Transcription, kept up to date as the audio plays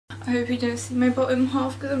I hope you don't see my bottom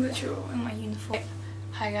half because I'm literally in my uniform.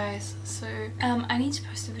 Hi guys, so I need to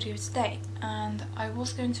post a video today, and I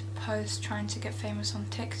was going to post trying to get famous on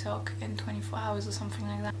TikTok in 24 hours or something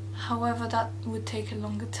like that. However, that would take a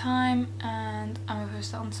longer time and I'm gonna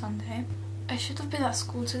post it on Sunday. I should have been at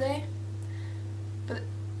school today, but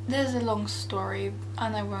there's a long story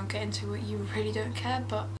and I won't get into it, you really don't care,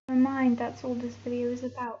 but never mind, that's all this video is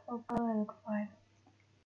about. Oh, I look fine.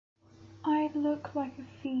 I look like a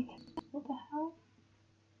fetus. What the hell?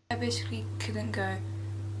 I basically couldn't go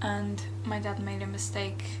and my dad made a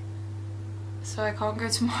mistake, so I can't go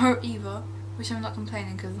tomorrow either, which I'm not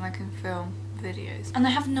complaining because then I can film videos. And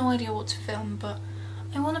I have no idea what to film, but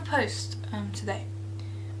I want to post today.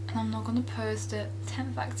 And I'm not going to post a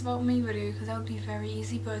 10 facts about me video because that would be very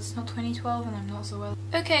easy, but it's not 2012 and I'm not so well.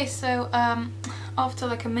 Okay, so after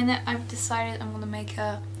like a minute I've decided I'm going to make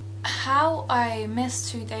a how I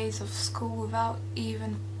missed 2 days of school without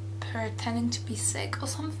even pretending to be sick or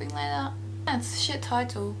something like that. Yeah, it's a shit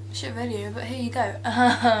title, shit video, but here you go.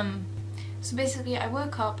 So basically I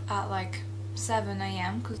woke up at like 7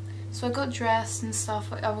 AM, so I got dressed and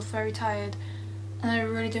stuff. I was very tired and I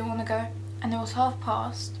really didn't want to go, and it was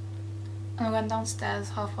 1:30 and I went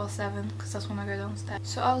downstairs 7:30 because that's when I go downstairs.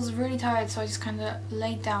 So I was really tired, so I just kind of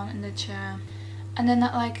laid down in the chair, and then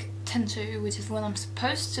at like 10:02, which is when I'm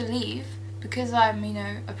supposed to leave, because I'm, you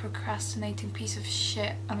know, a procrastinating piece of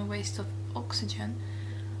shit and a waste of oxygen,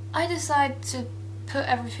 I decide to put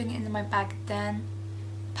everything into my bag then,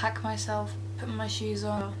 pack myself, put my shoes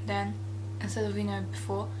on then, instead of, you know,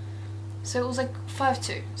 before. So it was like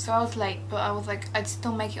 5:02, so I was late, but I was like, I'd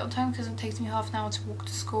still make it on time because it takes me half an hour to walk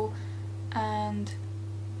to school, and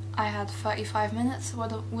I had 35 minutes,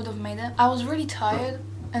 would have made it. I was really tired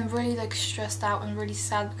and really like stressed out and really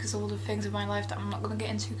sad because of all the things in my life that I'm not gonna get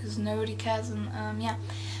into because nobody cares, and yeah.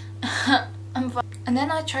 I'm fine. And then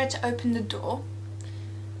I tried to open the door,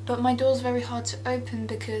 but my door's very hard to open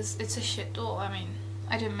because it's a shit door. I mean,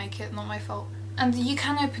 I didn't make it, not my fault. And you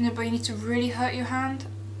can open it, but you need to really hurt your hand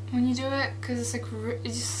when you do it because it's like,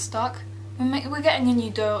 it's just stuck. We're getting a new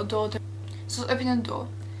door. So I was opening the door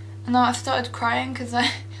and now I started crying because I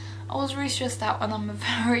was really stressed out and I'm a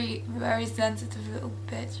very, very sensitive little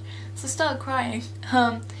bitch. So I started crying.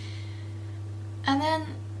 And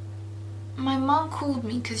then my mom called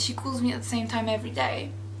me because she calls me at the same time every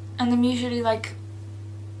day. And I'm usually like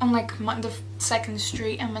on like the 2nd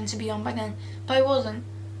street I'm meant to be on by then, but I wasn't.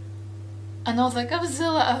 And I was like, I'm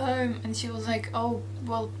still at home. And she was like, oh,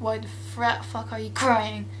 well, why the fuck are you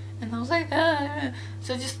crying? And I was like, ah.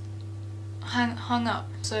 So I just hung up.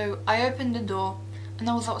 So I opened the door and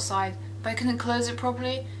I was outside, but I couldn't close it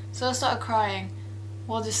properly, so I started crying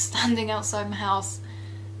while just standing outside my house.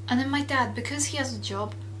 And then my dad, because he has a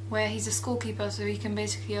job where he's a schoolkeeper, so he can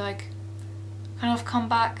basically like kind of come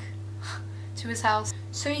back to his house,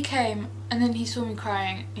 so he came and then he saw me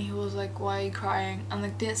crying and he was like, why are you crying? And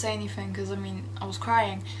like didn't say anything because I mean I was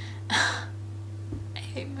crying. I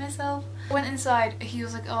hate myself. I went inside, he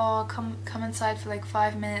was like, oh, come inside for like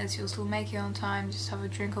 5 minutes, you'll still make it on time, just have a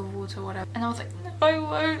drink of water, whatever. And I was like, no I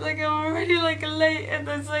won't, like I'm already like late and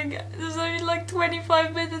there's only like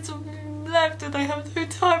 25 minutes left and I have no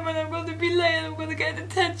time and I'm going to be late and I'm going to get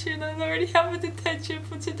detention and I already have a detention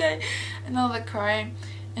for today. And I was like crying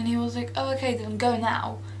and he was like, oh okay, then go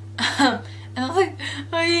now. And I was like,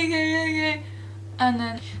 okay. And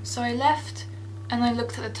then, so I left and I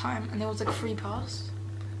looked at the time and it was like 3 past.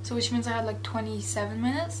 So which means I had like 27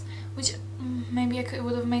 minutes, which maybe I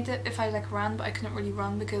would have made it if I like ran, but I couldn't really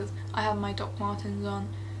run because I have my Doc Martens on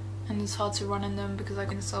and it's hard to run in them because I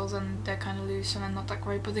have insoles and they're kind of loose and they're not that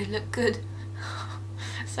great, but they look good.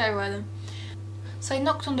 So I wear them. So I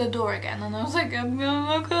knocked on the door again and I was like, I'm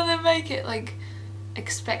not gonna make it, like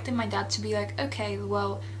expecting my dad to be like, okay,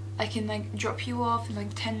 well I can like drop you off in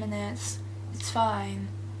like 10 minutes, it's fine.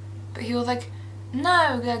 But he was like,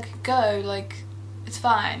 no, like go, like it's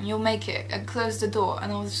fine, you'll make it, and closed the door.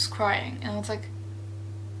 And I was just crying and I was like,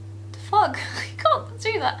 the fuck, you can't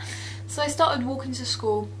do that. So I started walking to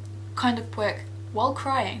school kind of quick while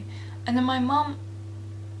crying, and then my mum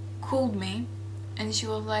called me and she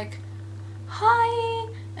was like, hi,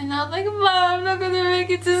 and I was like, Mom, I'm not gonna make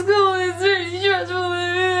it to school, it's really stressful.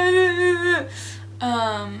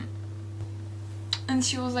 And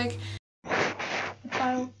she was like,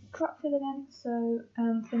 I'll crop it again, so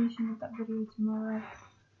finishing with that video tomorrow.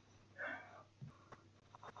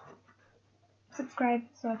 Subscribe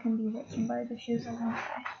so I can be rich and buy the shoes I want to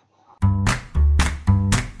buy.